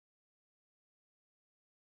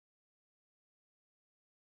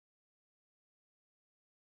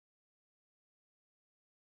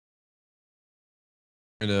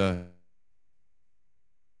Good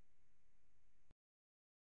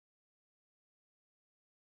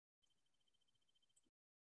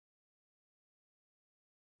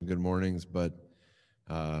mornings, but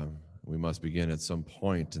we must begin at some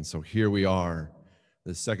point. And so here we are,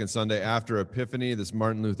 the second Sunday after Epiphany, this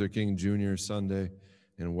Martin Luther King Jr. Sunday,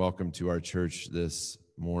 and welcome to our church this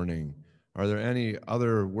morning. Are there any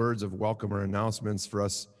other words of welcome or announcements for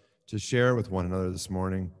us to share with one another this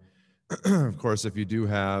morning? Of course, if you do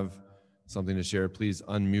have something to share, please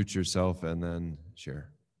unmute yourself and then share.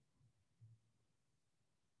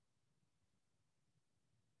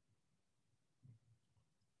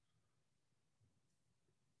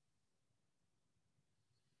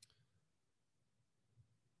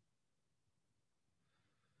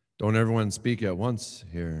 Don't everyone speak at once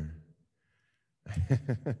here.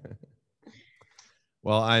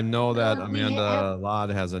 Well, I know that Amanda Ladd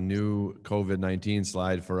has a new COVID-19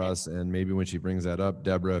 slide for us, and maybe when she brings that up,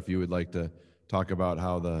 Deborah, if you would like to talk about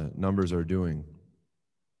how the numbers are doing.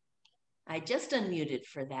 I just unmuted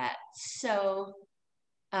for that. So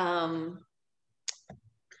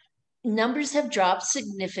numbers have dropped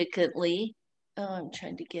significantly. I'm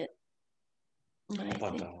trying to get my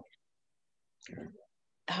thing.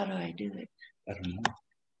 How do I do it? I don't know.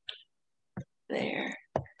 There.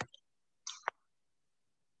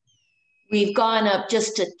 We've gone up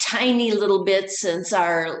just a tiny little bit since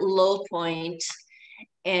our low point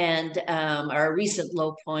and our recent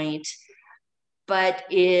low point, but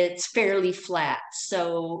it's fairly flat.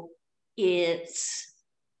 So it's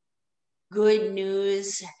good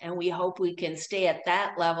news, and we hope we can stay at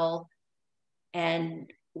that level. And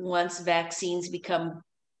once vaccines become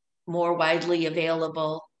more widely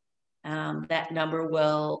available, that number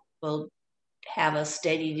will have a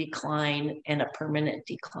steady decline and a permanent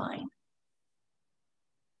decline.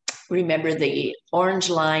 Remember, the orange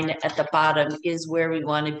line at the bottom is where we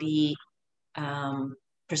want to be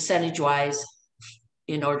percentage-wise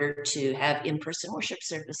in order to have in-person worship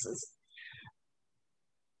services.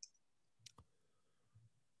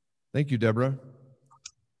 Thank you, Deborah.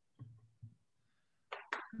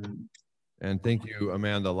 And thank you,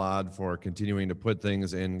 Amanda Ladd, for continuing to put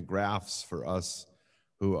things in graphs for us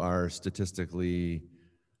who are statistically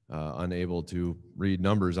unable to read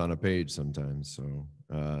numbers on a page sometimes. So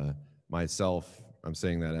myself, I'm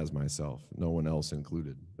saying that as myself, no one else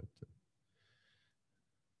included. But,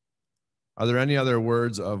 are there any other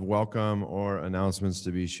words of welcome or announcements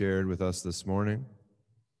to be shared with us this morning?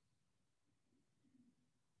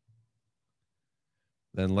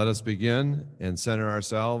 Then let us begin and center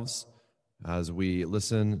ourselves as we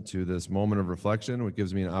listen to this moment of reflection, which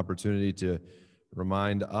gives me an opportunity to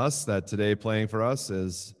remind us that today playing for us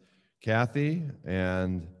is Kathy,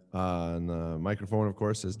 and on the microphone, of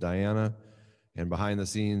course, is Diana, and behind the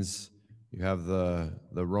scenes, you have the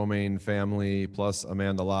Romaine family plus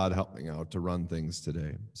Amanda Ladd helping out to run things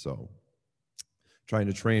today. So trying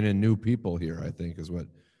to train in new people here, I think, is what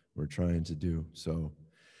we're trying to do. So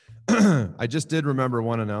I just did remember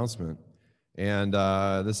one announcement, and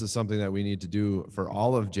this is something that we need to do for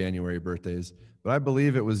all of January birthdays, but I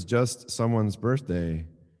believe it was just someone's birthday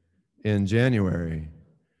in January.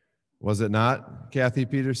 Was it not, Kathy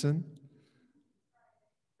Peterson?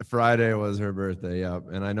 Friday was her birthday, yeah,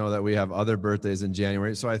 and I know that we have other birthdays in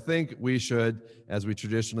January, so I think we should, as we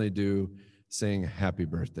traditionally do, sing happy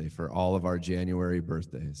birthday for all of our January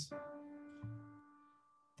birthdays.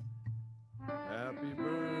 Happy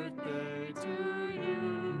birthday to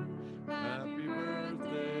you. Happy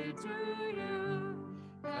birthday to you.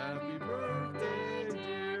 Happy birthday,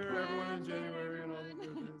 dear everyone in January and all the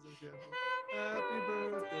birthdays. Okay. Happy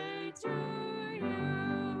birthday to you.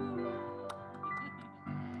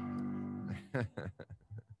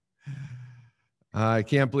 I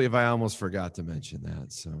can't believe I almost forgot to mention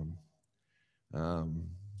that. So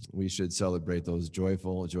we should celebrate those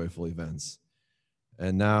joyful events.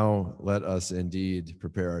 And now let us indeed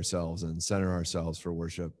prepare ourselves and center ourselves for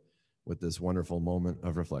worship with this wonderful moment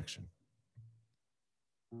of reflection.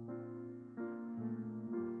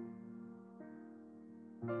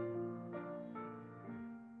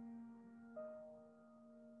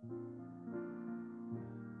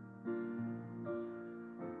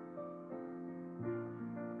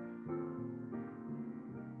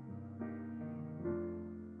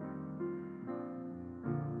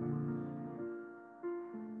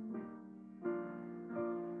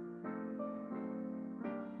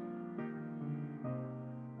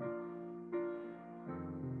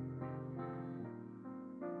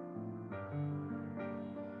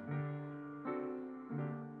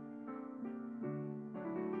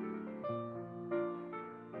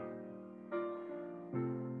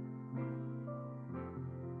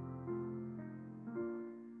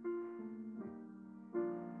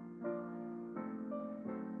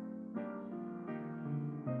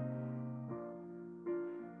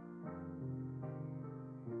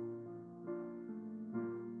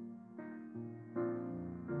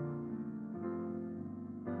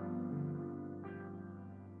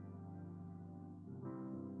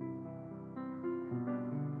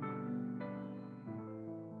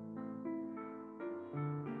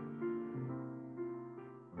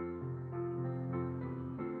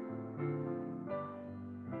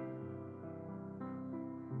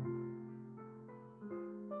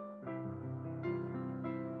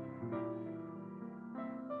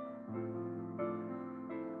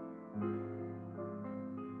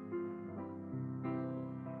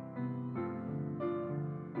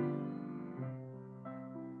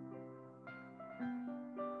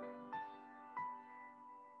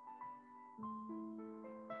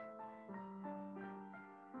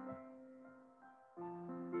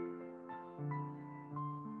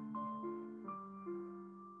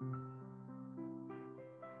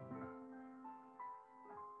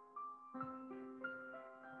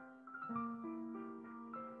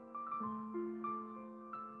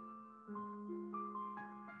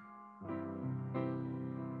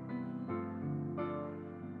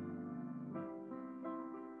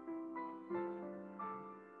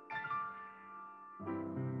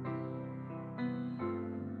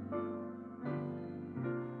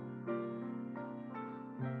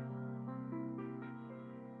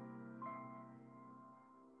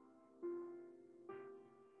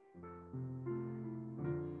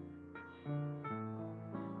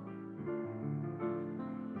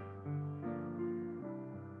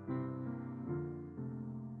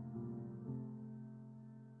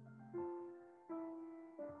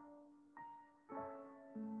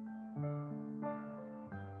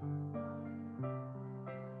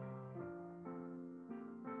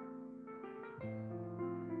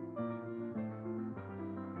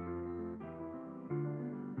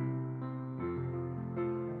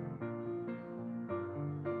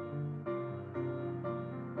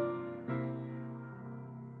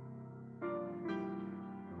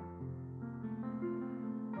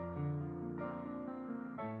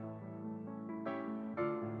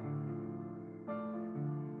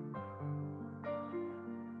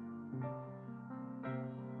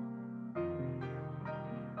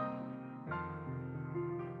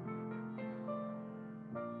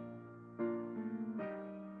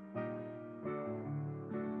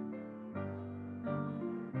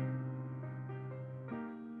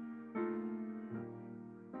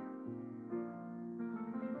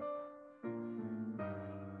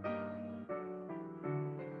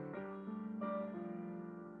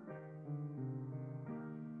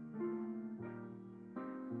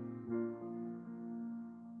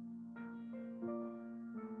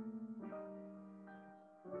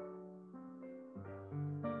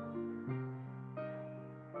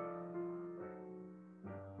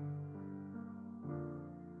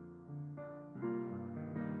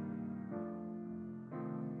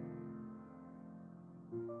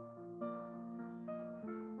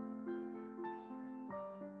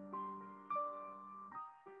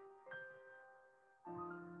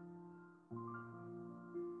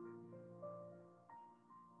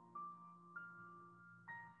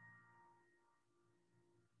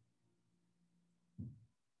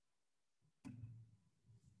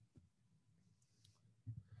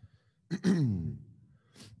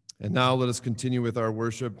 And now let us continue with our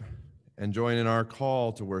worship and join in our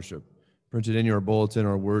call to worship. Printed in your bulletin,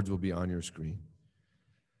 our words will be on your screen.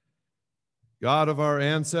 God of our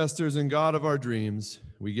ancestors and God of our dreams,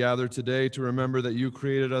 we gather today to remember that you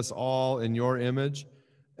created us all in your image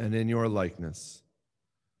and in your likeness.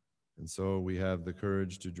 And so we have the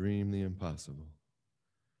courage to dream the impossible.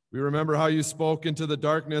 We remember how you spoke into the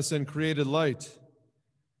darkness and created light.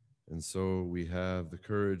 And so we have the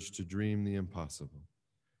courage to dream the impossible.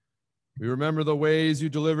 We remember the ways you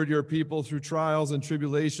delivered your people through trials and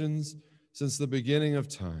tribulations since the beginning of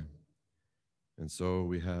time. And so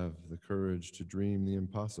we have the courage to dream the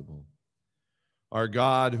impossible. Our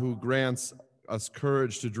God, who grants us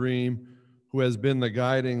courage to dream, who has been the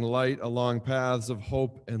guiding light along paths of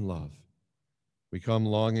hope and love. We come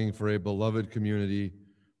longing for a beloved community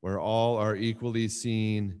where all are equally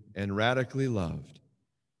seen and radically loved.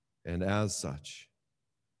 And as such,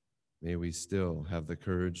 may we still have the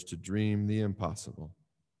courage to dream the impossible.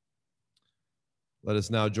 Let us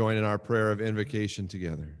now join in our prayer of invocation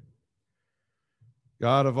together.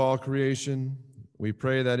 God of all creation, we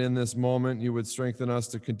pray that in this moment you would strengthen us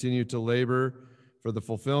to continue to labor for the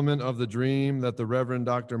fulfillment of the dream that the Reverend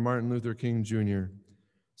Dr. Martin Luther King Jr.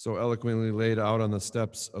 so eloquently laid out on the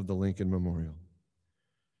steps of the Lincoln Memorial.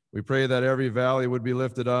 We pray that every valley would be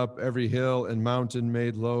lifted up, every hill and mountain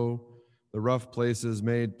made low, the rough places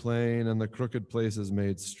made plain, and the crooked places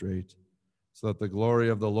made straight, so that the glory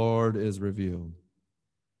of the Lord is revealed.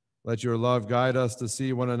 Let your love guide us to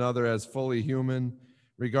see one another as fully human,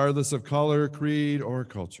 regardless of color, creed, or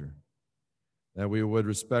culture, that we would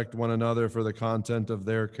respect one another for the content of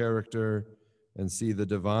their character and see the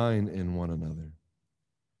divine in one another.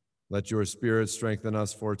 Let your Spirit strengthen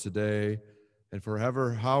us for today and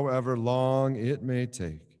forever, however long it may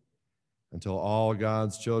take, until all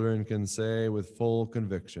God's children can say with full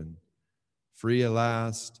conviction, free at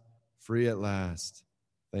last,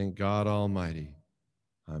 thank God Almighty,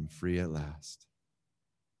 I'm free at last.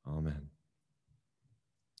 Amen.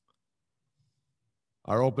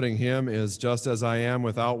 Our opening hymn is Just As I Am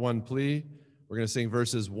Without One Plea. We're going to sing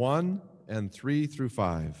verses 1 and 3 through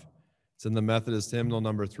 5. It's in the Methodist hymnal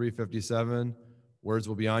number 357. Words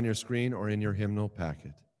will be on your screen or in your hymnal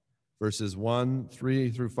packet. Verses 1,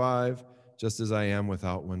 3 through 5, Just as I am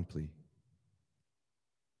without one plea.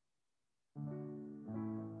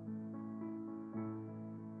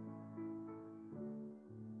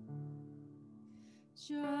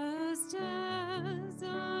 Just as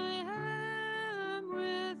I am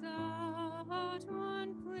without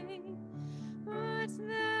one plea, but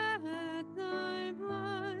that thy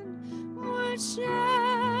blood would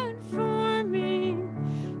shed for me,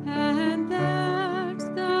 and that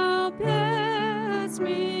thou bidst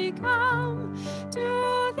me come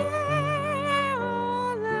to thee,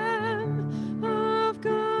 O Lamb of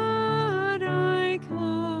God, I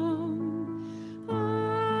come,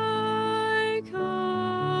 I come.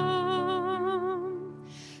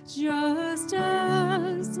 Just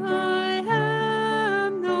as I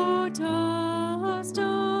am, though tossed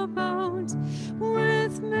about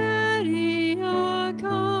with many a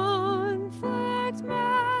conflict,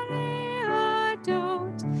 many a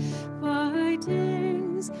doubt,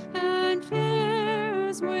 fightings and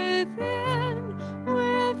fears within,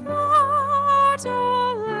 without,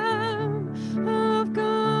 O Lamb of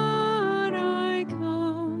God, I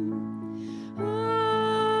come,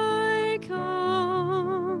 I come.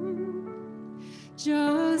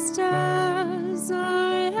 Just as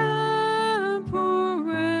I am, poor,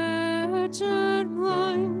 wretched,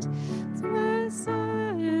 blind, with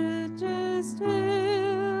just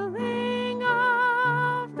healing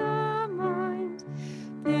of the mind,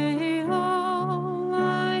 they all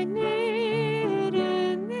I need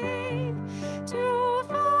in thee to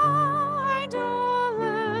find, O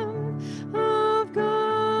Lamb of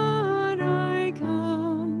God, I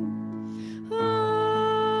come,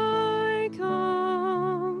 I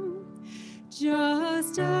come.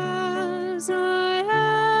 Just as I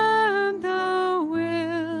am, thou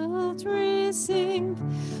wilt receive,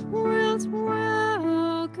 wilt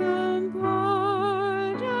welcome,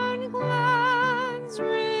 pardon, cleanse,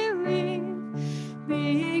 relieve,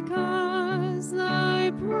 because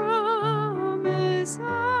thy promise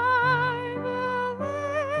I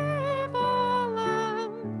believe, O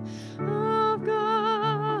Lamb of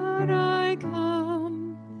God, I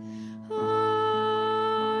come,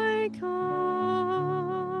 I come.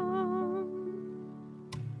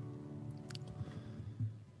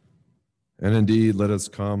 And indeed, let us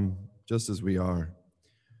come just as we are,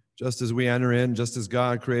 just as we enter in, just as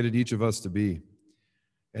God created each of us to be.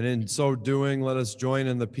 And in so doing, let us join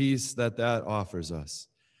in the peace that offers us,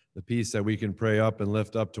 the peace that we can pray up and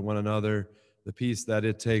lift up to one another, the peace that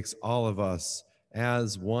it takes all of us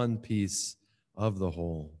as one piece of the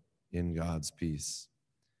whole in God's peace.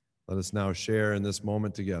 Let us now share in this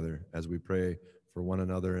moment together as we pray for one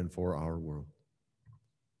another and for our world.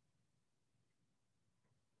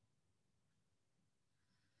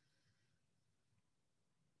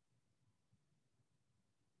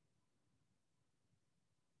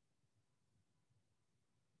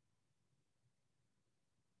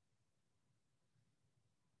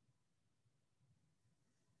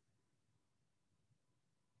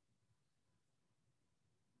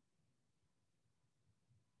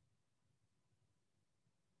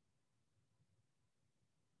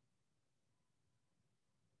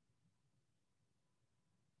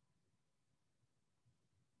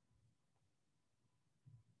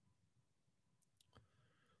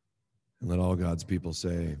 And let all God's people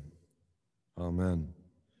say, Amen.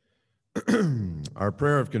 Our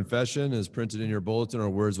prayer of confession is printed in your bulletin. Our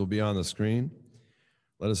words will be on the screen.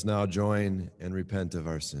 Let us now join and repent of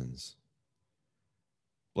our sins.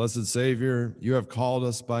 Blessed Savior, you have called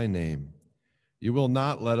us by name. You will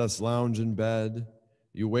not let us lounge in bed.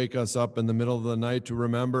 You wake us up in the middle of the night to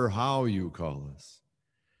remember how you call us.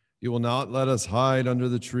 You will not let us hide under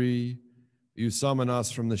the tree. You summon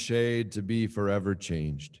us from the shade to be forever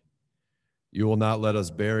changed. You will not let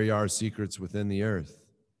us bury our secrets within the earth.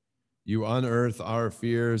 You unearth our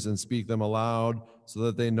fears and speak them aloud so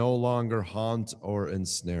that they no longer haunt or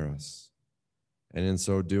ensnare us. And in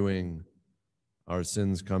so doing, our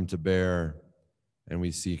sins come to bear and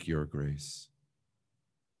we seek your grace.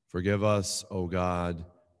 Forgive us, O God,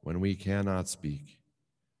 when we cannot speak.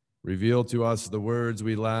 Reveal to us the words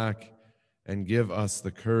we lack and give us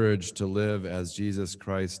the courage to live as Jesus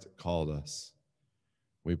Christ called us.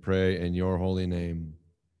 We pray in your holy name.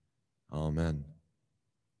 Amen.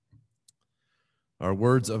 Our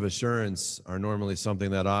words of assurance are normally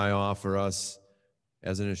something that I offer us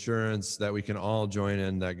as an assurance that we can all join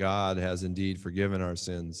in that God has indeed forgiven our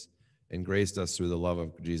sins and graced us through the love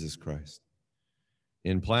of Jesus Christ.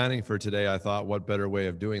 In planning for today, I thought, what better way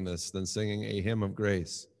of doing this than singing a hymn of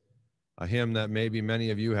grace, a hymn that maybe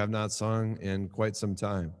many of you have not sung in quite some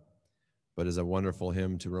time, but is a wonderful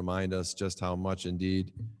hymn to remind us just how much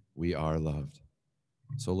indeed we are loved.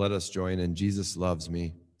 So let us join in Jesus Loves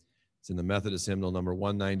Me. It's in the Methodist hymnal number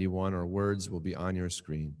 191. Our words will be on your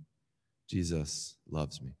screen. Jesus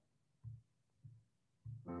loves me.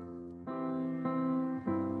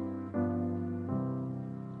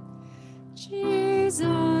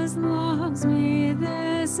 Jesus loves me,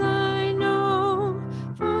 this I know,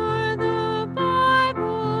 for the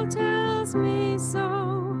Bible tells me so.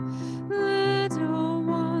 Little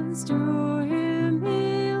ones to him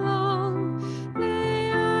belong,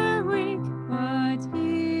 they are weak, but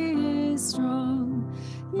he is strong.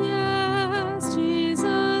 Yes,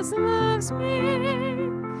 Jesus loves me.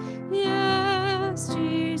 Yes,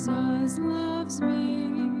 Jesus loves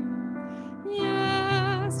me.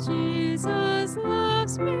 Yes, Jesus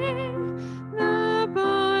loves me. The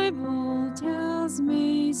Bible tells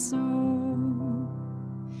me so.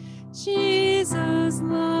 Jesus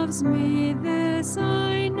loves me, this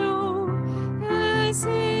I know, as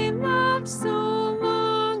he loved so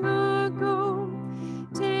long ago,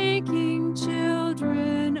 taking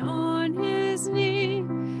children on his knee,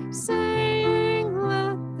 saying,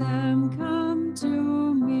 let them come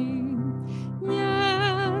to me.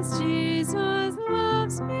 Yes, Jesus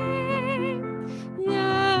loves me.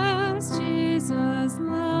 Yes, Jesus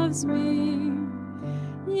loves me.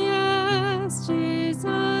 Yes,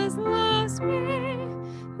 Jesus loves me.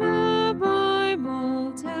 The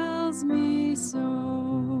Bible tells me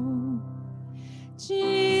so.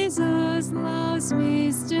 Jesus loves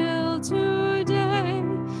me still today,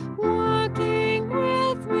 walking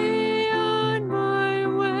with me on my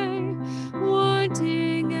way,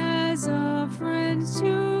 wanting as a friend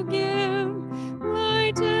to give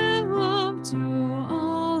light and love to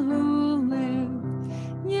all who live.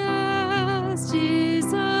 Yes,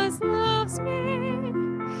 Jesus loves me.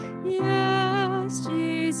 Yes,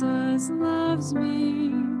 Jesus loves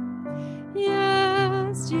me.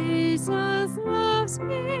 Yes, Jesus loves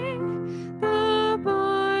me. The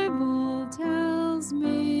Bible tells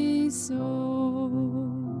me so.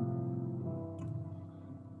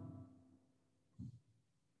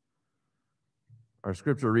 Our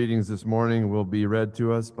scripture readings this morning will be read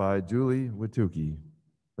to us by Julie Wituki.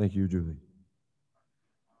 Thank you, Julie.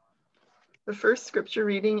 The first scripture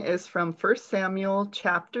reading is from 1 Samuel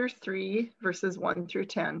chapter 3, verses 1 through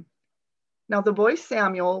 10. Now the boy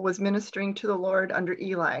Samuel was ministering to the Lord under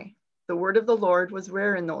Eli. The word of the Lord was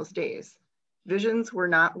rare in those days. Visions were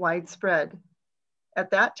not widespread.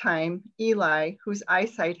 At that time, Eli, whose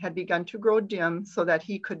eyesight had begun to grow dim so that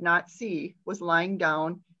he could not see, was lying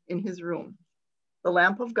down in his room. The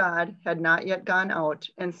lamp of God had not yet gone out,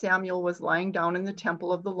 and Samuel was lying down in the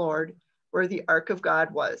temple of the Lord, where the ark of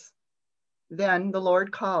God was. Then the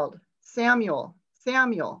Lord called, "Samuel,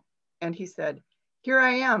 Samuel." And he said, "Here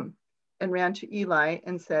I am," and ran to Eli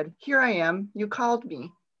and said, "Here I am, you called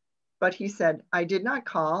me." But he said, "I did not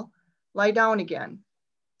call. Lie down again."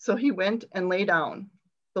 So he went and lay down.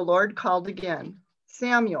 The Lord called again,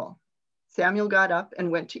 "Samuel." Samuel got up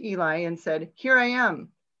and went to Eli and said, "Here I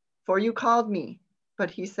am, for you called me." But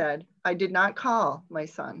he said, "I did not call, my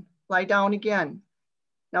son. Lie down again."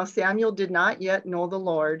 Now Samuel did not yet know the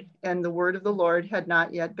Lord, and the word of the Lord had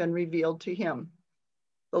not yet been revealed to him.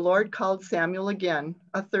 The Lord called Samuel again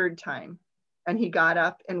a third time, and he got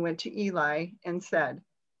up and went to Eli and said,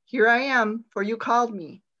 "Here I am, for you called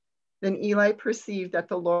me." Then Eli perceived that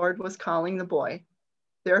the Lord was calling the boy.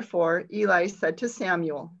 Therefore Eli said to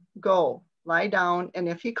Samuel, "Go, lie down, and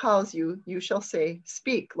if he calls you, you shall say,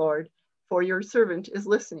 'Speak, Lord, for your servant is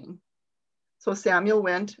listening.'" So Samuel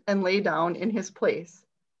went and lay down in his place.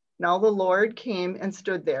 Now the Lord came and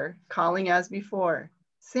stood there, calling as before,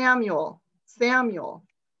 "Samuel, Samuel."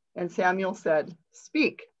 And Samuel said,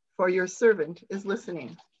 "Speak, for your servant is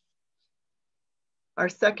listening." Our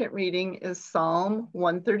second reading is Psalm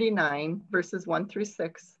 139, verses 1 through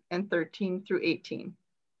 6 and 13 through 18.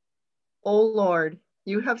 O Lord,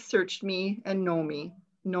 you have searched me and known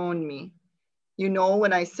me. You know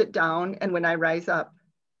when I sit down and when I rise up.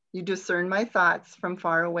 You discern my thoughts from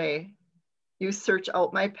far away. You search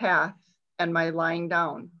out my path and my lying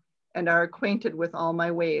down, and are acquainted with all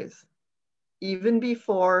my ways. Even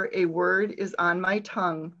before a word is on my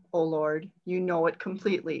tongue, O Lord, you know it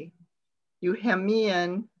completely. You hem me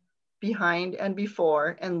in behind and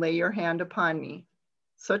before and lay your hand upon me.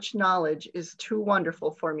 Such knowledge is too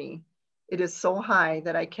wonderful for me. It is so high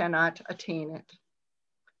that I cannot attain it.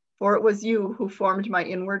 For it was you who formed my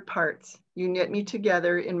inward parts. You knit me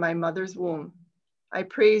together in my mother's womb. I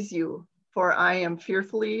praise you, for I am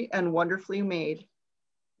fearfully and wonderfully made.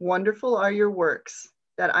 Wonderful are your works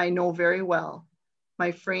that I know very well.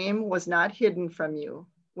 My frame was not hidden from you.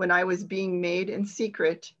 When I was being made in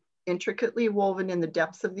secret, intricately woven in the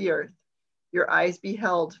depths of the earth, your eyes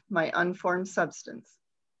beheld my unformed substance.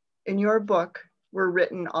 In your book were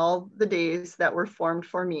written all the days that were formed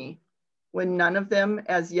for me, when none of them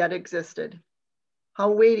as yet existed.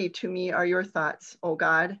 How weighty to me are your thoughts, O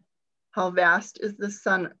God. How vast is the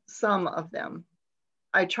sum of them.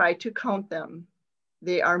 I try to count them.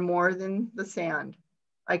 They are more than the sand.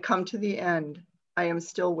 I come to the end. I am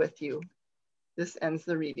still with you. This ends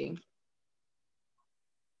the reading.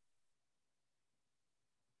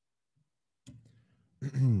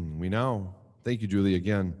 Thank you, Julie,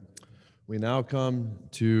 again. We now come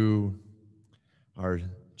to our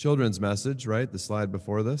children's message, right? The slide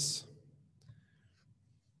before this.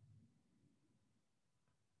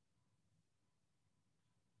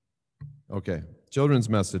 Okay, children's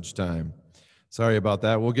message time. Sorry about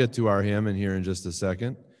that. We'll get to our hymn in here in just a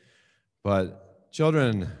second. But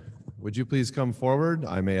children, would you please come forward?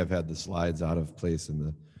 I may have had the slides out of place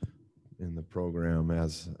in the program,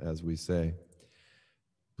 as we say.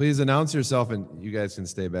 Please announce yourself, and you guys can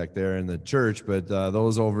stay back there in the church, but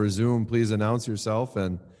those over Zoom, please announce yourself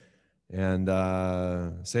and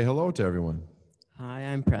say hello to everyone. Hi,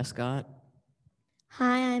 I'm Prescott.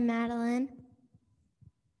 Hi, I'm Madeline.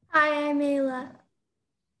 Hi, I'm Ayla.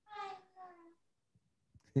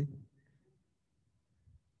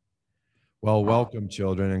 Well, welcome,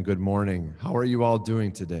 children, and good morning. How are you all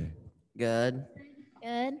doing today? Good.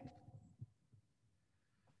 Good.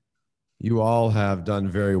 You all have done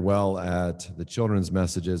very well at the children's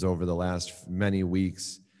messages over the last many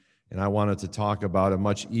weeks, and I wanted to talk about a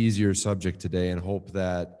much easier subject today and hope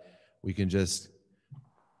that we can just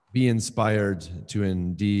be inspired to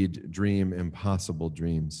indeed dream impossible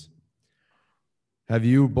dreams.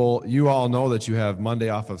 You all know that you have Monday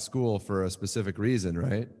off of school for a specific reason,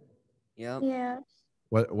 right? Yep. Yeah.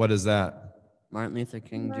 What is that? Martin Luther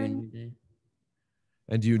King Jr. Day.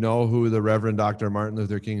 And do you know who the Reverend Dr. Martin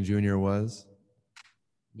Luther King Jr. was?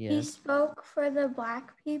 He Yes. spoke for the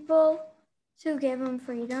Black people to give them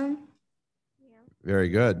freedom. Very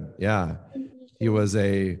good. Yeah. He was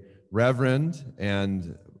a reverend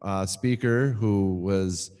and speaker who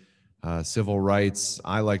was civil rights.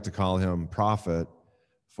 I like to call him prophet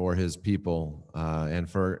for his people and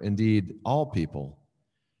for indeed all people.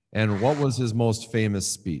 And what was his most famous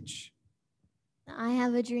speech? The I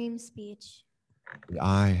Have a Dream speech. The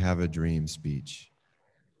I Have a Dream speech.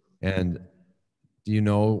 And do you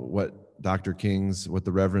know what what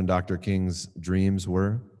the Reverend Dr. King's dreams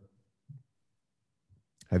were?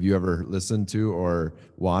 Have you ever listened to or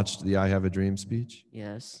watched the I Have a Dream speech?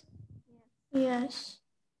 Yes. Yes.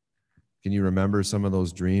 Can you remember some of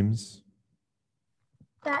those dreams?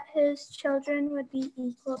 That his children would be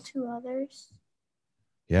equal to others.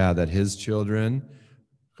 Yeah, that his children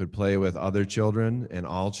could play with other children and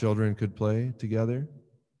all children could play together.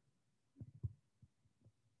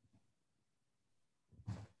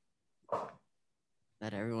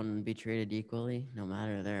 That everyone would be treated equally, no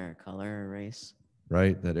matter their color or race.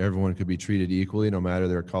 Right? That everyone could be treated equally no matter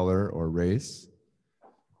their color or race.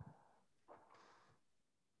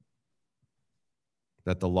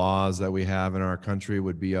 That the laws that we have in our country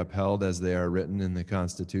would be upheld as they are written in the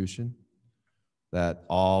Constitution. That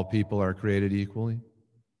all people are created equally.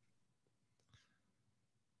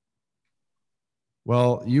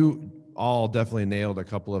 Well, you all definitely nailed a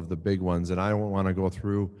couple of the big ones, and I don't want to go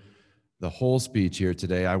through the whole speech here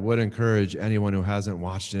today. I would encourage anyone who hasn't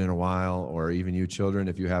watched it in a while, or even you children,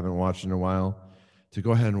 if you haven't watched it in a while, to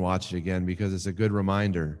go ahead and watch it again, because it's a good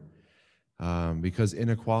reminder, because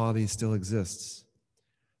inequality still exists.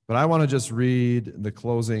 But I want to just read the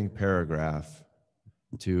closing paragraph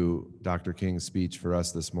to Dr. King's speech for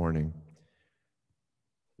us this morning,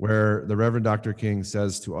 where the Reverend Dr. King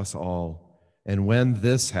says to us all, and when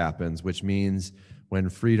this happens, which means when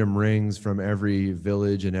freedom rings from every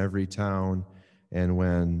village and every town, and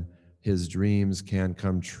when his dreams can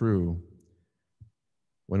come true,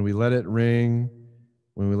 when we let it ring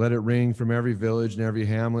from every village and every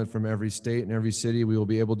hamlet, from every state and every city, we will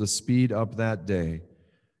be able to speed up that day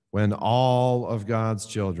when all of God's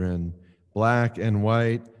children, black and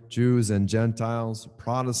white, Jews and Gentiles,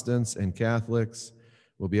 Protestants and Catholics,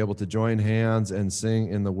 will be able to join hands and sing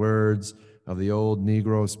in the words of the old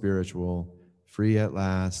Negro spiritual, free at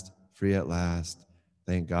last,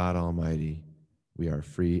 thank God Almighty, we are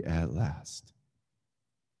free at last.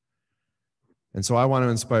 And so I want to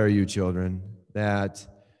inspire you, children, that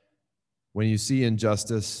when you see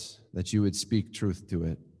injustice, that you would speak truth to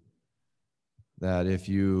it. That if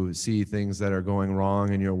you see things that are going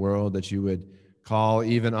wrong in your world, that you would call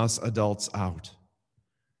even us adults out,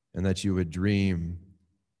 and that you would dream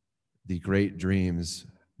the great dreams,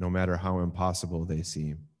 no matter how impossible they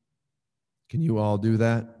seem. Can you all do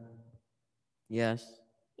that? Yes.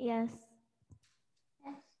 Yes.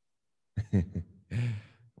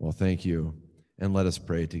 Well, thank you. And let us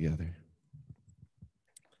pray together.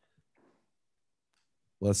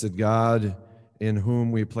 Blessed God, in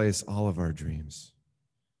whom we place all of our dreams,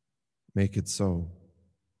 make it so.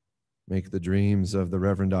 Make the dreams of the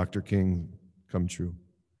Reverend Dr. King come true.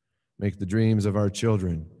 Make the dreams of our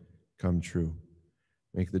children come true.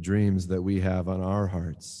 Make the dreams that we have on our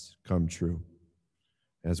hearts come true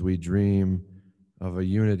as we dream of a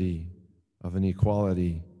unity, of an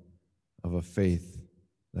equality, of a faith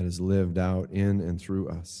that is lived out in and through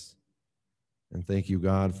us. And thank you,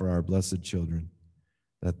 God, for our blessed children,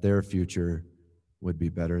 that their future would be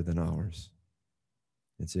better than ours.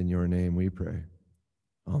 It's in your name we pray.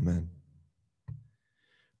 Amen.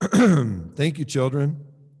 Thank you, children.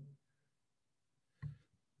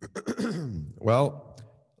 Well,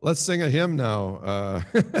 let's sing a hymn now,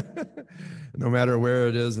 no matter where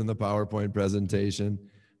it is in the PowerPoint presentation.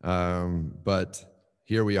 But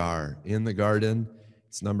here we are in the garden.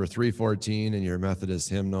 It's number 314 in your Methodist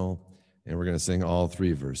hymnal, and we're going to sing all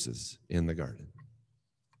three verses, In the Garden.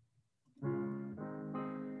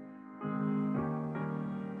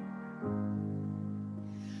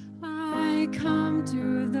 I come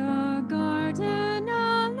to the garden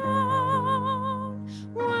alone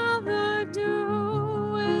while the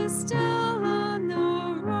dew is still on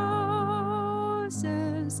the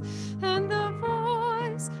roses, and the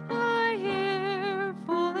voice I hear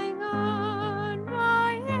falling on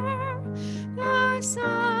my ear, the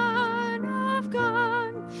Son of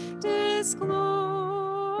God discloses,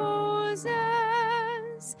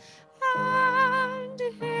 and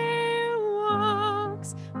He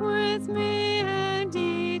walks with me, and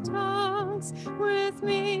He talks with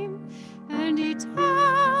me, and He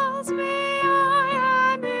tells me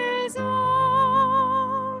I am His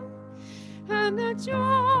own, and the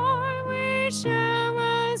joy we share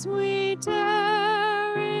as we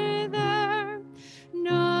tarry there,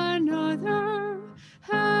 none other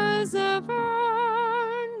has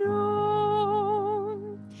ever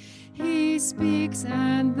known. He speaks,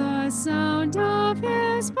 and the sound of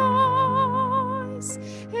His voice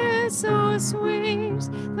is so sweet,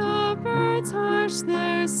 the birds hush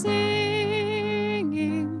their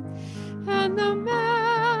singing, and the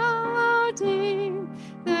melody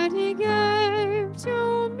that He gave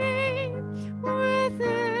to me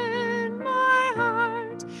within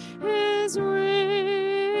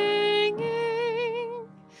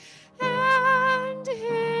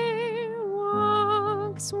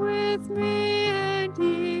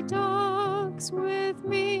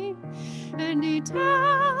me, and he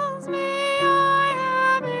tells me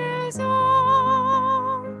I am his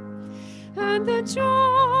own. And the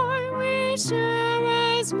joy we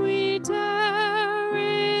share as we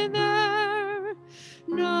tarry there,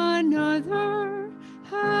 none other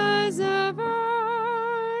has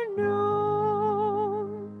ever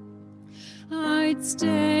known. I'd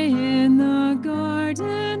stay in the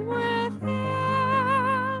garden with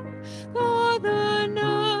him, though the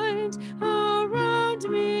night around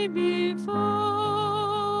me be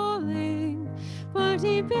falling, but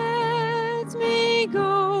he bids me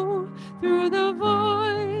go through the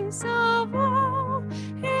voice of woe.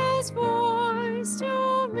 His voice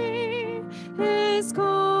to me is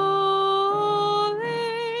calling,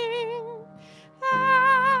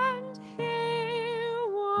 and he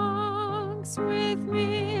walks with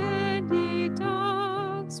me, and he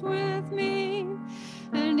talks with me,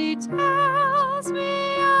 and he tells me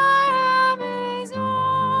I am his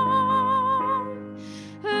own,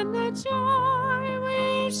 and the joy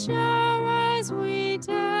we share as we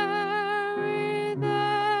tarry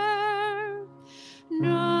there,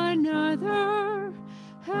 none other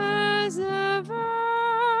has ever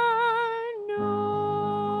known.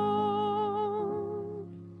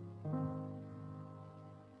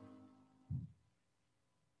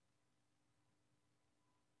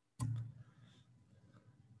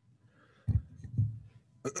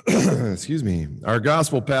 Excuse me. Our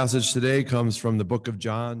gospel passage today comes from the book of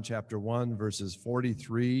John, chapter 1, verses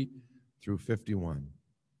 43 through 51.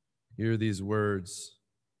 Hear these words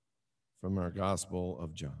from our gospel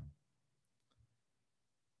of John.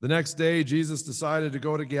 The next day, Jesus decided to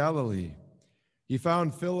go to Galilee. He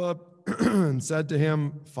found Philip and said to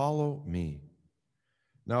him, "Follow me."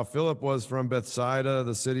 Now Philip was from Bethsaida,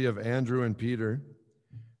 the city of Andrew and Peter.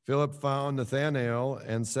 Philip found Nathanael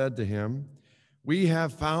and said to him, "We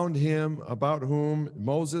have found him about whom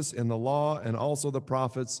Moses in the law and also the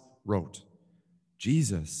prophets wrote,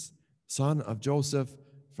 Jesus, son of Joseph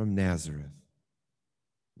from Nazareth."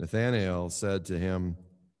 Nathanael said to him,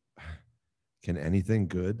 "Can anything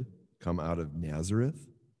good come out of Nazareth?"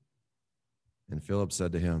 And Philip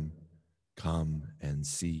said to him, "Come and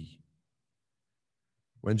see."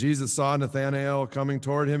 When Jesus saw Nathanael coming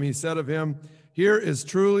toward him, he said of him, "Here is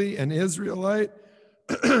truly an Israelite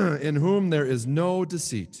in whom there is no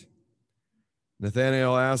deceit."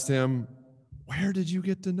 Nathanael asked him, "Where did you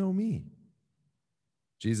get to know me?"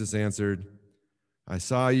 Jesus answered, "I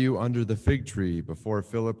saw you under the fig tree before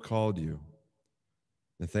Philip called you."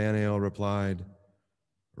 Nathanael replied,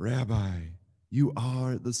 "Rabbi, you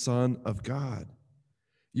are the Son of God.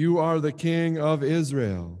 You are the King of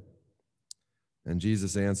Israel." And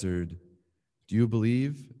Jesus answered, "Do you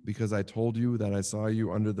believe because I told you that I saw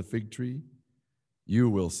you under the fig tree? You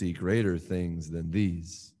will see greater things than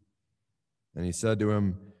these." And he said to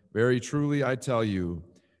him, "Very truly I tell you,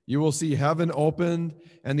 you will see heaven opened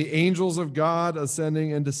and the angels of God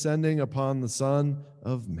ascending and descending upon the Son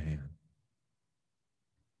of Man."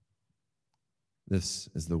 This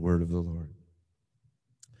is the word of the Lord.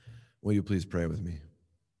 Will you please pray with me?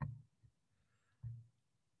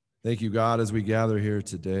 Thank you, God, as we gather here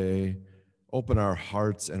today. Open our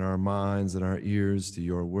hearts and our minds and our ears to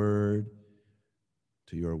your word,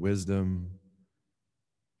 to your wisdom,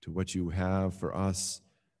 to what you have for us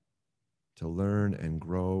to learn and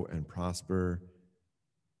grow and prosper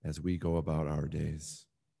as we go about our days.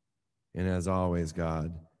 And as always,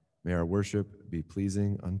 God, may our worship be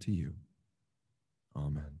pleasing unto you.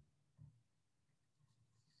 Amen.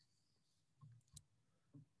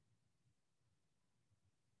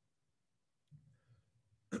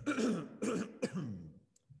 I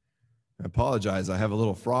apologize. I have a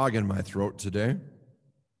little frog in my throat today.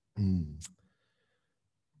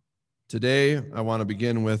 Today, I want to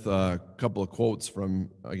begin with a couple of quotes from,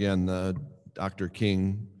 again, Dr.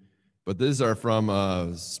 King, but these are from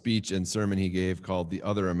a speech and sermon he gave called The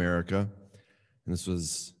Other America, and this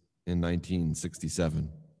was in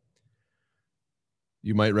 1967.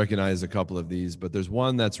 You might recognize a couple of these, but there's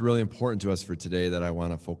one that's really important to us for today that I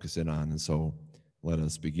want to focus in on, and so let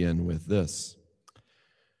us begin with this.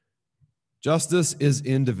 Justice is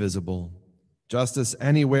indivisible. Justice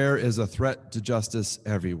anywhere is a threat to justice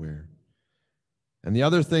everywhere. And the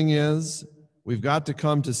other thing is, we've got to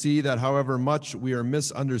come to see that however much we are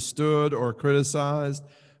misunderstood or criticized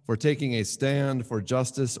for taking a stand for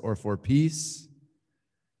justice or for peace,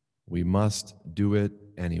 we must do it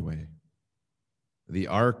anyway. The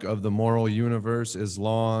arc of the moral universe is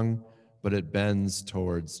long, but it bends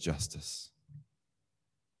towards justice.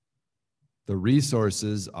 The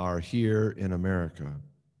resources are here in America.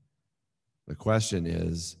 The question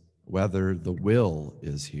is whether the will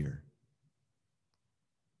is here.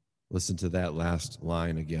 Listen to that last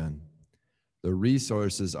line again. The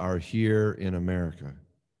resources are here in America.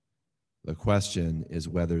 The question is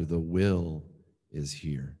whether the will is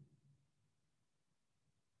here.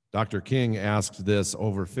 Dr. King asked this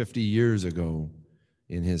over 50 years ago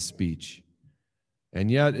in his speech. And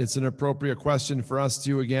yet, it's an appropriate question for us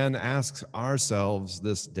to again ask ourselves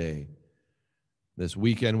this day. This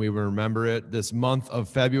weekend, we remember it. This month of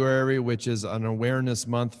February, which is an awareness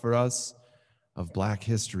month for us of Black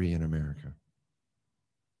history in America.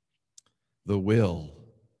 The will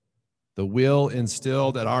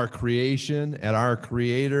instilled at our creation, at our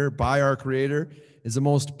Creator, by our Creator, is the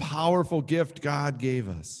most powerful gift God gave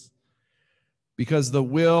us. Because the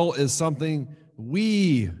will is something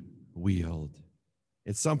we wield.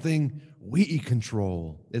 It's something we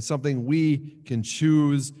control. It's something we can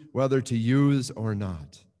choose whether to use or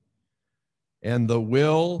not. And the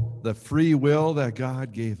will, the free will that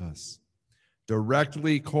God gave us,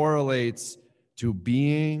 directly correlates to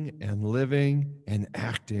being and living and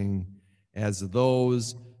acting as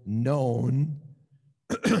those known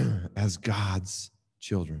as God's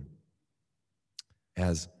children,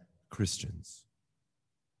 as Christians.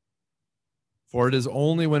 For it is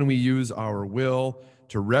only when we use our will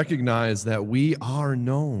to recognize that we are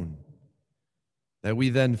known that we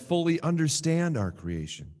then fully understand our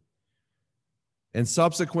creation. And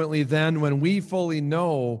subsequently then, when we fully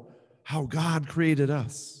know how God created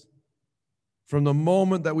us, from the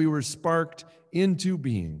moment that we were sparked into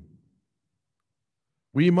being,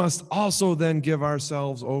 we must also then give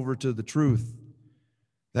ourselves over to the truth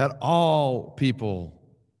that all people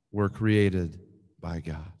were created by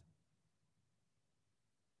God.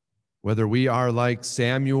 Whether we are like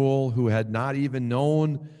Samuel, who had not even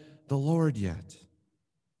known the Lord yet,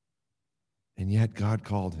 and yet God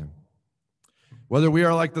called him. Whether we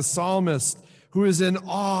are like the psalmist, who is in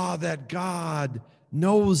awe that God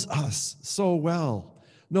knows us so well,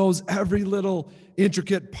 knows every little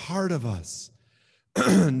intricate part of us,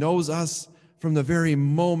 knows us from the very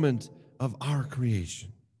moment of our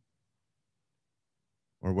creation.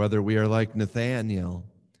 Or whether we are like Nathaniel,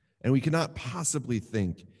 and we cannot possibly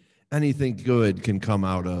think anything good can come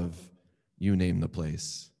out of, you name the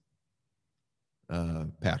place,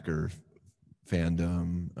 Packer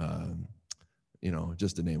fandom,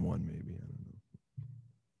 just to name one maybe. I don't know.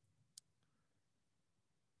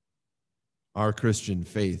 Our Christian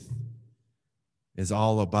faith is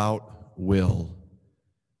all about will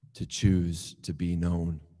to choose to be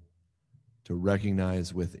known, to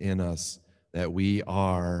recognize within us that we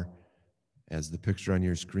are, as the picture on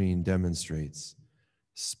your screen demonstrates,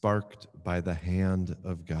 sparked by the hand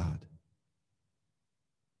of God.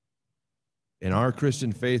 And our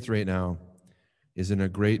Christian faith right now is in a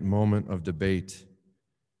great moment of debate,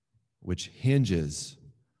 which hinges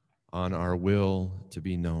on our will to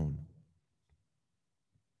be known,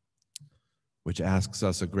 which asks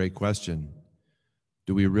us a great question.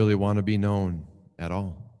 Do we really want to be known at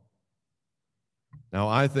all? Now,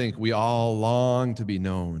 I think we all long to be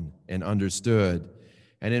known and understood.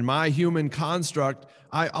 And in my human construct,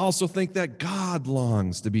 I also think that God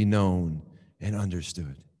longs to be known and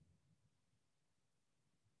understood.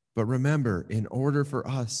 But remember, in order for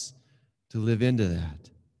us to live into that,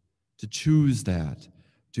 to choose that,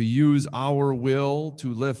 to use our will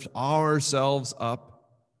to lift ourselves up,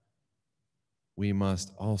 we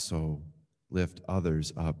must also lift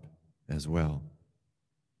others up as well.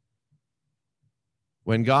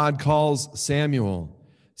 When God calls Samuel,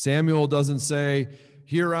 Samuel doesn't say,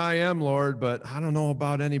 "Here I am, Lord, but I don't know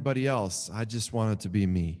about anybody else. I just want it to be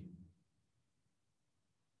me."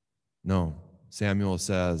 No, Samuel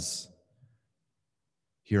says,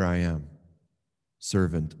 "Here I am,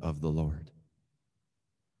 servant of the Lord."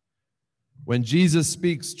 When Jesus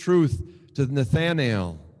speaks truth to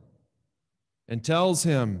Nathanael and tells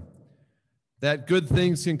him that good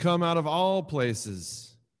things can come out of all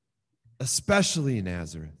places, especially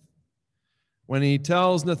Nazareth, when he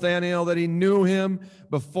tells Nathanael that he knew him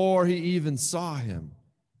before he even saw him,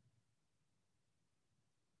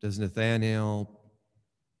 does Nathanael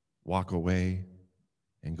walk away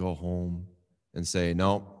and go home and say,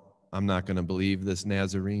 "No, I'm not going to believe this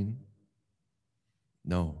Nazarene"?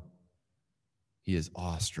 No. He is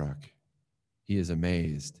awestruck. He is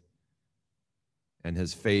amazed. And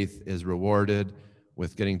his faith is rewarded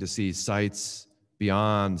with getting to see sights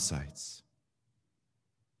beyond sights.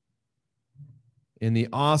 In the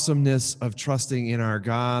awesomeness of trusting in our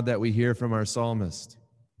God that we hear from our psalmist.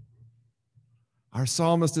 Our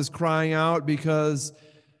psalmist is crying out because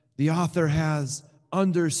the author has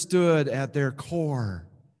understood at their core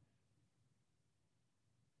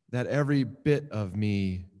that every bit of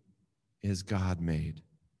me is God-made.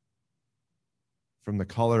 from the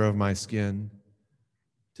color of my skin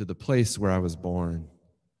to the place where I was born,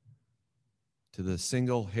 to the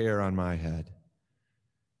single hair on my head.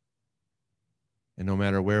 And no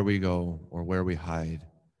matter where we go or where we hide,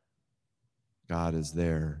 God is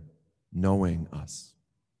there knowing us.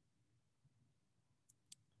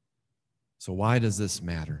 So why does this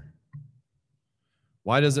matter?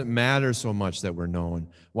 Why does it matter so much that we're known?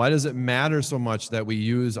 Why does it matter so much that we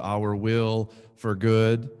use our will for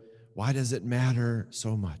good? Why does it matter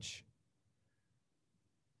so much?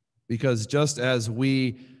 Because just as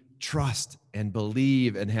we trust and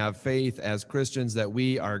believe and have faith as Christians that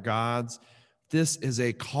we are God's, this is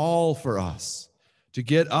a call for us to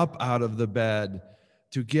get up out of the bed,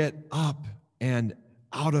 to get up and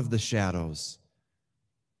out of the shadows,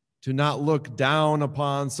 to not look down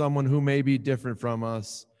upon someone who may be different from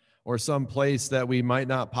us or some place that we might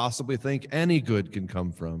not possibly think any good can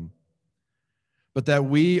come from, but that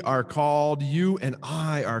we are called, you and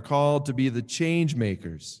I are called to be the change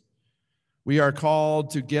makers. We are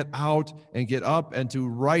called to get out and get up and to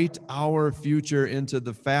write our future into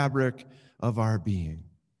the fabric of our being.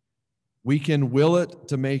 We can will it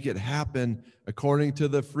to make it happen according to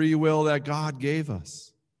the free will that God gave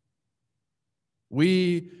us.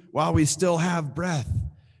 We, while we still have breath,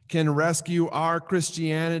 can rescue our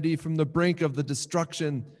Christianity from the brink of the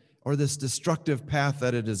destruction or this destructive path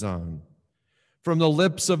that it is on. From the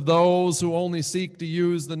lips of those who only seek to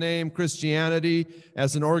use the name Christianity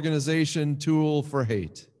as an organization tool for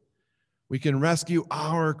hate. We can rescue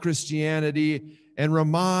our Christianity and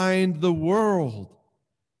remind the world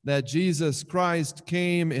that Jesus Christ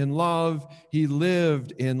came in love, he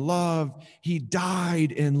lived in love, he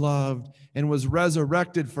died in love, and was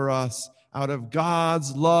resurrected for us out of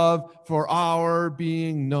God's love for our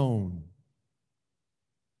being known.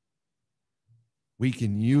 We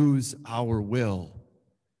can use our will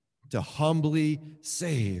to humbly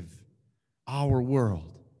save our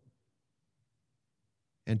world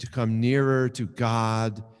and to come nearer to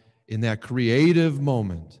God in that creative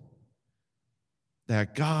moment,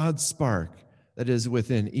 that God spark that is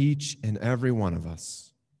within each and every one of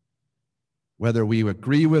us. Whether we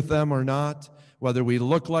agree with them or not, whether we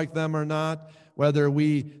look like them or not, whether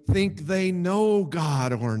we think they know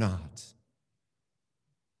God or not.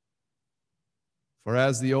 For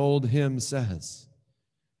as the old hymn says,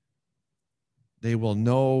 they will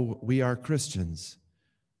know we are Christians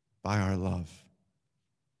by our love.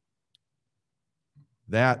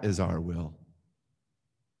 That is our will.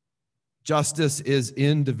 Justice is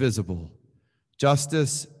indivisible.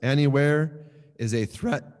 Justice anywhere is a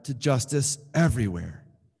threat to justice everywhere.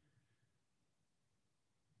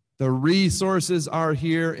 The resources are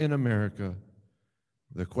here in America.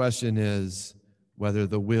 The question is whether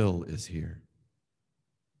the will is here.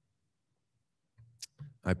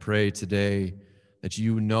 I pray today that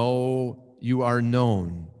you know you are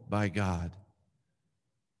known by God.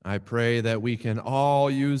 I pray that we can all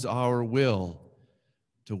use our will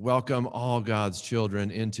to welcome all God's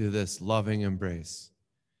children into this loving embrace.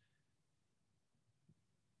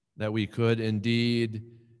 That we could indeed,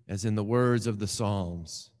 as in the words of the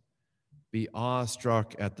Psalms, be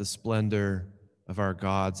awestruck at the splendor of our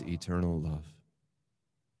God's eternal love.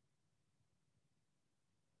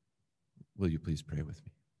 Will you please pray with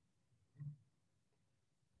me?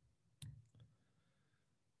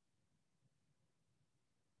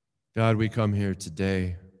 God, we come here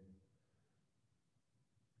today.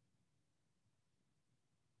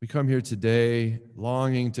 We come here today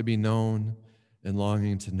longing to be known and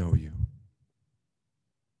longing to know you.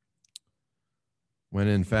 When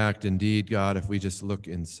in fact, indeed, God, if we just look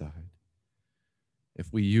inside,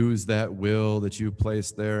 if we use that will that you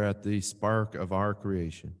placed there at the spark of our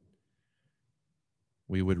creation,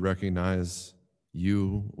 we would recognize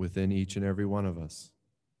you within each and every one of us.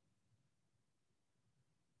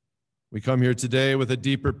 We come here today with a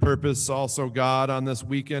deeper purpose also, God, on this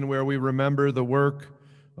weekend where we remember the work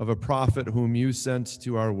of a prophet whom you sent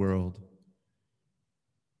to our world,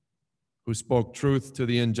 who spoke truth to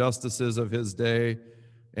the injustices of his day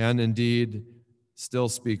and indeed still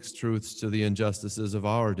speaks truths to the injustices of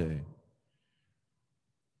our day.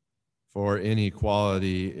 For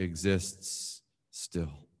inequality exists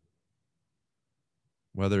still.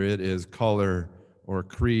 Whether it is color or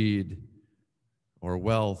creed or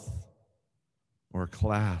wealth or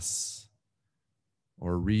class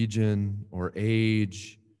or region or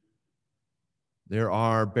age, there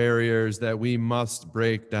are barriers that we must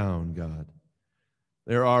break down, God.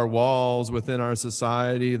 There are walls within our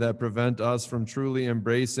society that prevent us from truly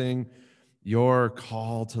embracing your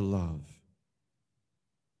call to love.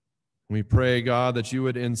 We pray, God, that you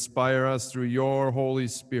would inspire us through your Holy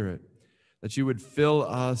Spirit that you would fill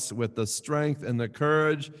us with the strength and the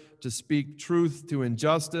courage to speak truth to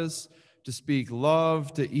injustice, to speak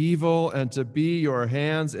love to evil, and to be your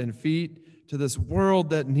hands and feet to this world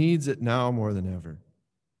that needs it now more than ever.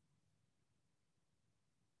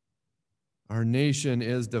 Our nation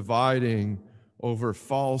is dividing over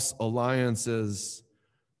false alliances,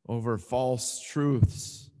 over false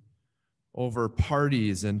truths, over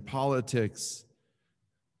parties and politics,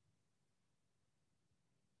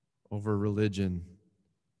 over religion,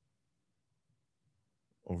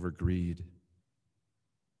 over greed.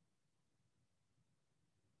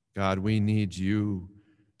 God, we need you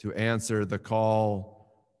to answer the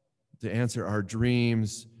call, to answer our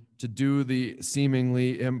dreams, to do the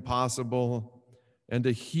seemingly impossible, and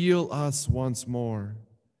to heal us once more,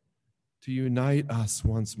 to unite us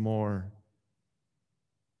once more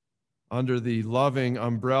under the loving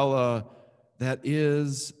umbrella that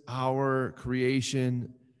is our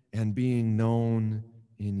creation and being known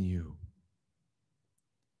in you.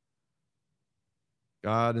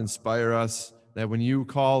 God, inspire us that when you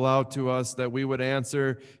call out to us, that we would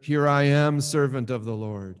answer, "Here I am, servant of the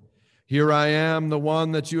Lord. Here I am, the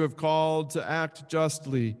one that you have called to act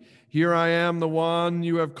justly. Here I am, the one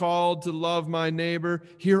you have called to love my neighbor.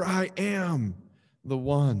 Here I am, the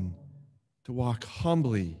one to walk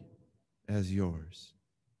humbly as yours."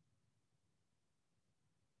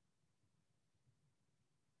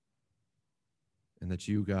 And that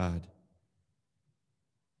you, God,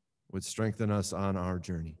 would strengthen us on our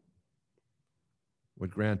journey,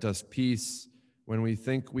 would grant us peace when we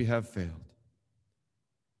think we have failed.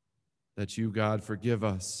 That you, God, forgive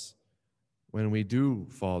us when we do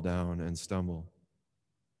fall down and stumble.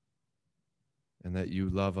 And that you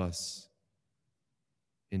love us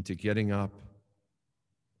into getting up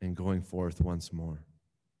and going forth once more.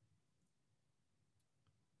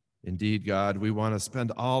 Indeed, God, we want to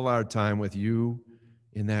spend all our time with you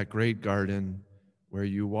in that great garden where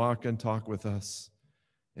you walk and talk with us.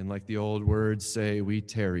 And like the old words say, we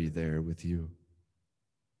tarry there with you.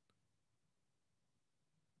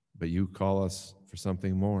 But you call us for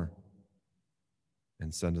something more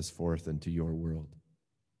and send us forth into your world.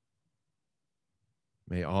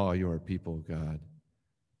 May all your people, God,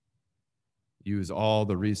 use all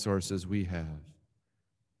the resources we have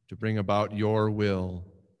to bring about your will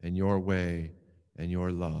and your way and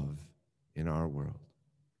your love in our world.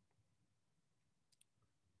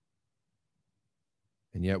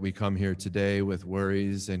 And yet we come here today with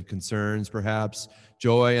worries and concerns, perhaps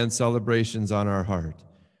joy and celebrations on our heart.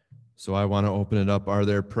 So I want to open it up. Are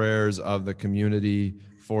there prayers of the community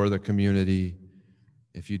for the community?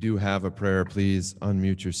 If you do have a prayer, please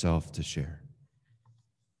unmute yourself to share.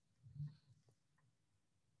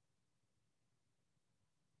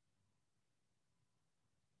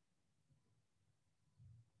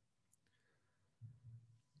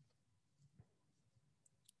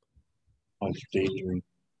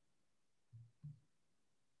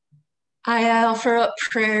 I offer up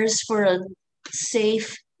prayers for a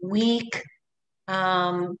safe week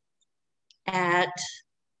at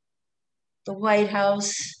the White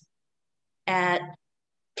House, at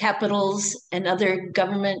capitals and other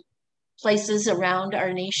government places around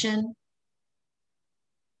our nation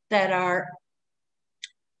that are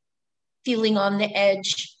feeling on the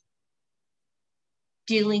edge,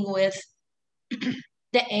 dealing with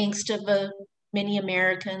the angst of many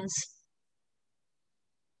Americans,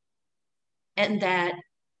 and that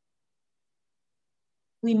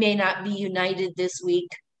we may not be united this week,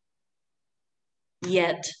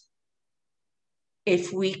 yet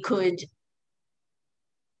if we could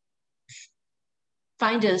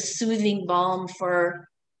find a soothing balm for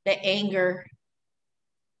the anger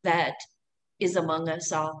that is among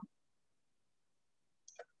us all.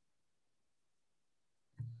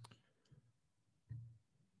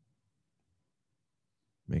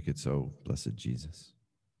 Make it so, blessed Jesus.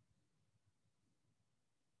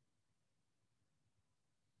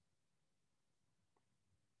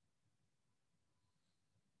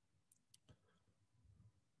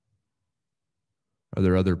 Are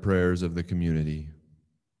there other prayers of the community?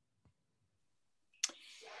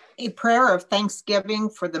 A prayer of thanksgiving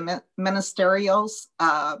for the ministerials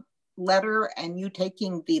letter and you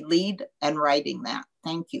taking the lead and writing that.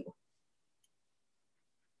 Thank you.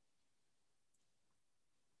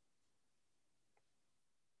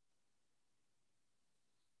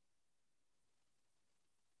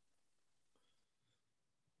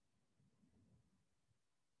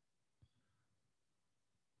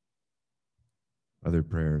 Other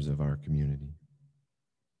prayers of our community.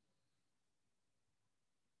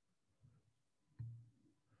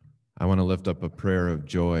 I want to lift up a prayer of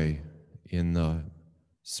joy in the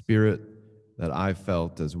spirit that I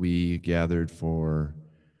felt as we gathered for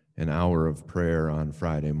an hour of prayer on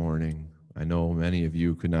Friday morning. I know many of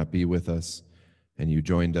you could not be with us, and you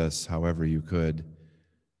joined us however you could,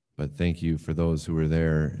 but thank you for those who were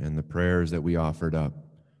there and the prayers that we offered up,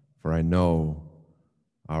 for I know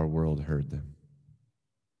our world heard them.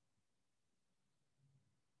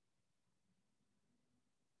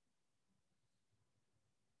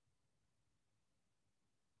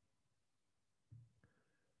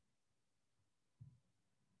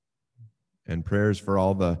 And prayers for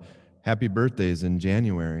all the happy birthdays in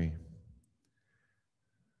January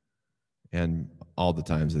and all the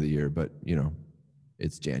times of the year, but you know,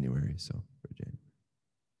 it's January, so for January.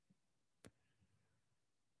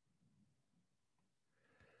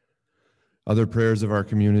 Other prayers of our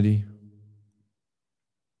community.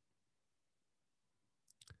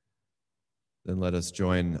 Then let us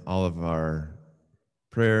join all of our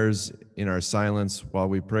prayers in our silence while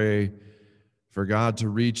we pray for God to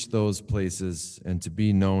reach those places and to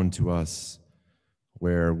be known to us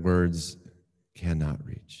where words cannot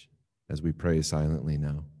reach, as we pray silently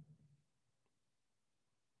now.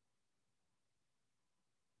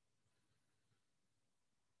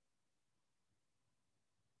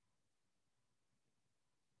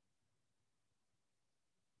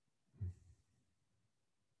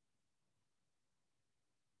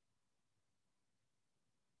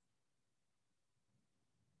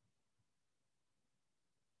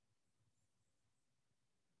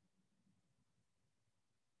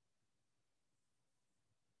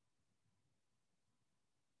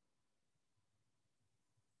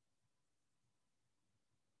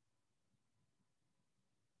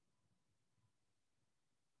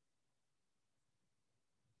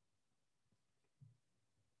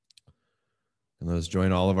 And let us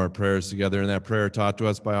join all of our prayers together in that prayer taught to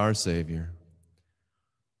us by our Savior,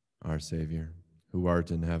 who art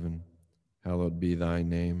in heaven, hallowed be thy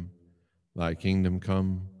name. Thy kingdom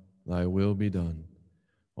come, thy will be done,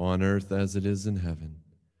 on earth as it is in heaven.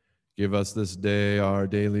 Give us this day our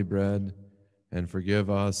daily bread, and forgive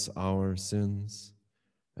us our sins,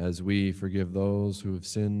 as we forgive those who have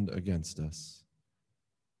sinned against us.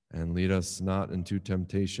 And lead us not into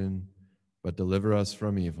temptation, but deliver us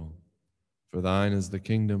from evil. For thine is the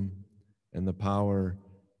kingdom, and the power,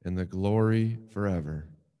 and the glory forever.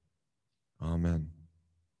 Amen.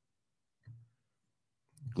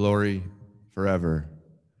 Glory forever.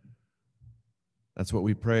 That's what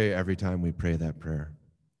we pray every time we pray that prayer.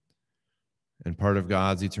 And part of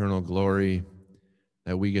God's eternal glory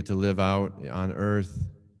that we get to live out on earth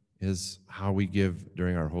is how we give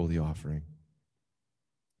during our holy offering.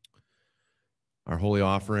 Our holy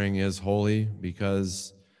offering is holy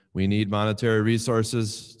because we need monetary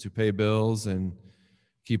resources to pay bills and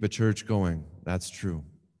keep a church going. That's true.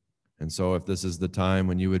 And so if this is the time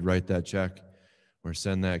when you would write that check or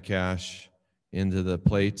send that cash into the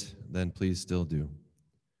plate, then please still do.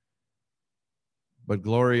 But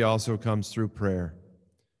glory also comes through prayer.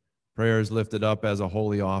 Prayer is lifted up as a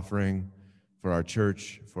holy offering for our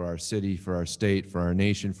church, for our city, for our state, for our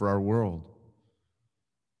nation, for our world.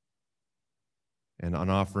 And an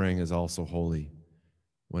offering is also holy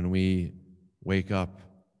when we wake up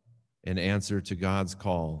and answer to God's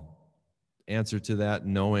call, answer to that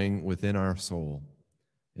knowing within our soul,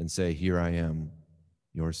 and say, "Here I am,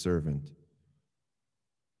 your servant."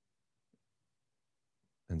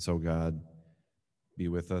 And so, God, be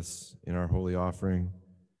with us in our holy offering,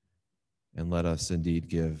 and let us indeed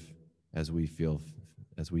give as we feel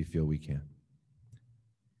we can.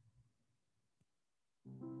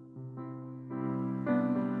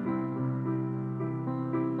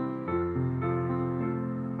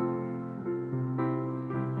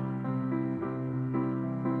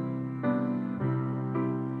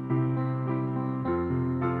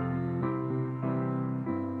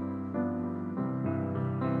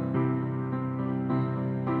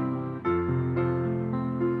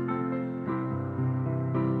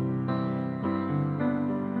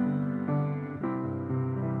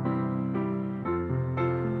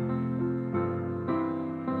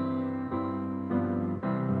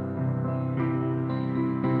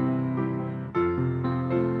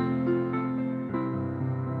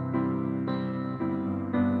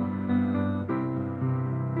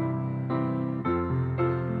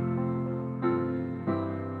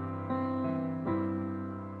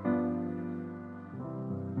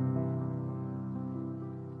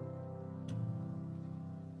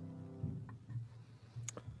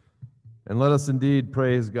 And let us indeed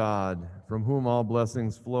praise God, from whom all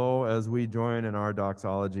blessings flow, as we join in our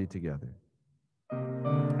doxology together.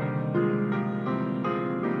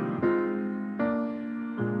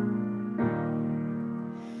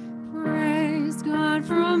 Praise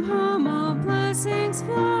From whom all blessings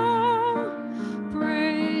flow.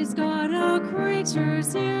 Praise God, all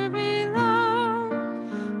creatures here below.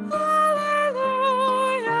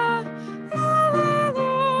 Hallelujah,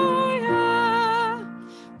 hallelujah.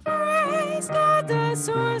 Praise God, the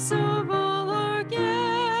source of all our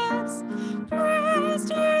gifts. Praise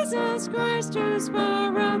Jesus Christ, whose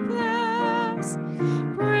power uplifts.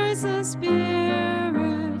 Praise the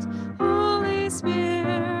Spirit, Holy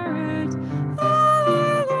Spirit.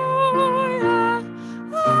 Hallelujah,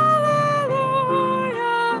 hallelujah,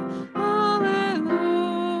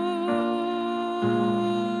 hallelujah.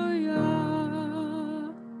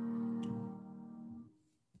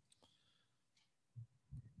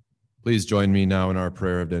 Please join me now in our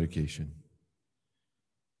prayer of dedication.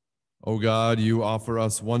 O God, you offer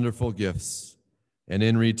us wonderful gifts, and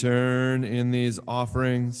in return, in these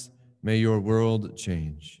offerings, may your world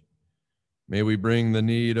change. May we bring the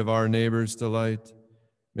need of our neighbors to light.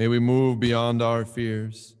 May we move beyond our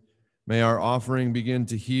fears. May our offering begin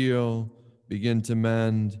to heal, begin to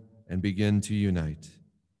mend, and begin to unite.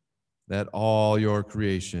 That all your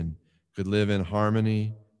creation could live in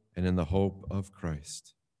harmony and in the hope of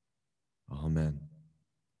Christ. Amen.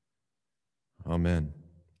 Amen.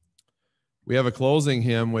 We have a closing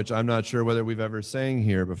hymn, which I'm not sure whether we've ever sang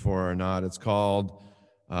here before or not. It's called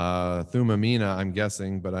Thumamina, I'm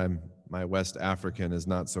guessing, but my West African is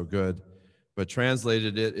not so good. But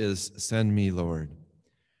translated it is Send Me, Lord.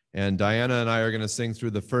 And Diana and I are going to sing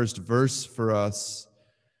through the first verse for us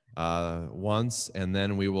once, and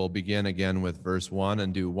then we will begin again with verse 1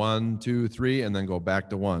 and do 1, 2, 3, and then go back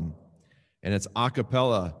to 1. And it's a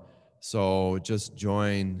cappella, so just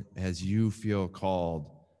join as you feel called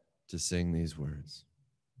to sing these words.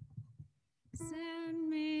 Send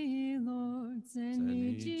me, Lord, send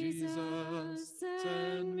me, Jesus.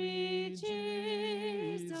 Send me,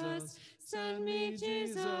 Jesus. Send me,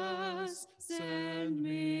 Jesus. Send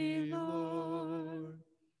me, Lord.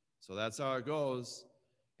 So that's how it goes.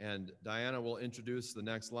 And Diana will introduce the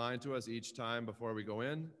next line to us each time before we go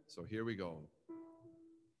in. So here we go.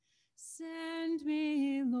 Send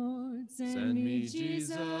me, Lord, send me,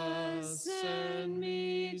 Jesus. Send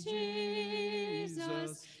me,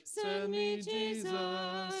 Jesus. Send me, Jesus.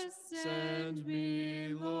 Send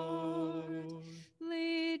me, Lord.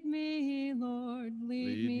 Lead me, Lord,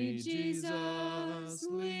 lead me, Jesus.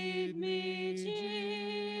 Lead me,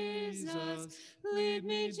 Jesus. Lead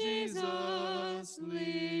me, Jesus.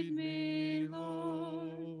 Lead me, Lord.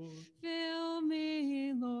 Fill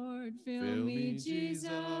me, Lord, fill me,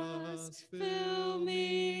 Jesus. Fill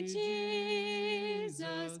me,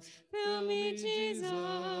 Jesus. Fill me,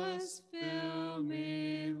 Jesus. Fill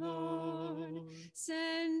me, Lord.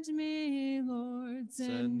 Send me, Lord,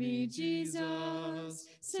 send me, Jesus.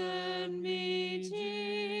 Send me,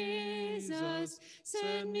 Jesus.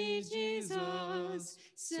 Send me, Jesus.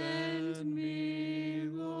 Send me,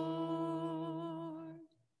 Lord.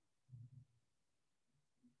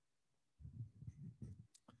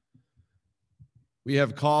 We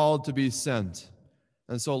have called to be sent,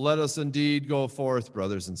 and so let us indeed go forth,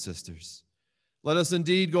 brothers and sisters. Let us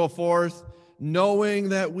indeed go forth knowing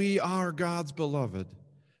that we are God's beloved,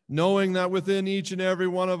 knowing that within each and every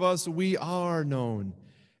one of us we are known,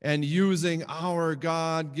 and using our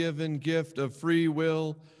God-given gift of free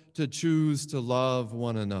will to choose to love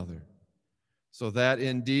one another. So that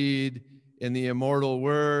indeed, in the immortal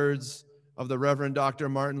words of the Reverend Dr.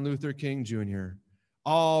 Martin Luther King Jr.,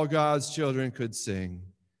 all God's children could sing,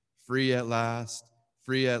 free at last,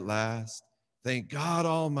 thank God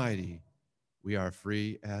Almighty, we are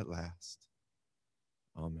free at last.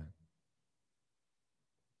 Amen.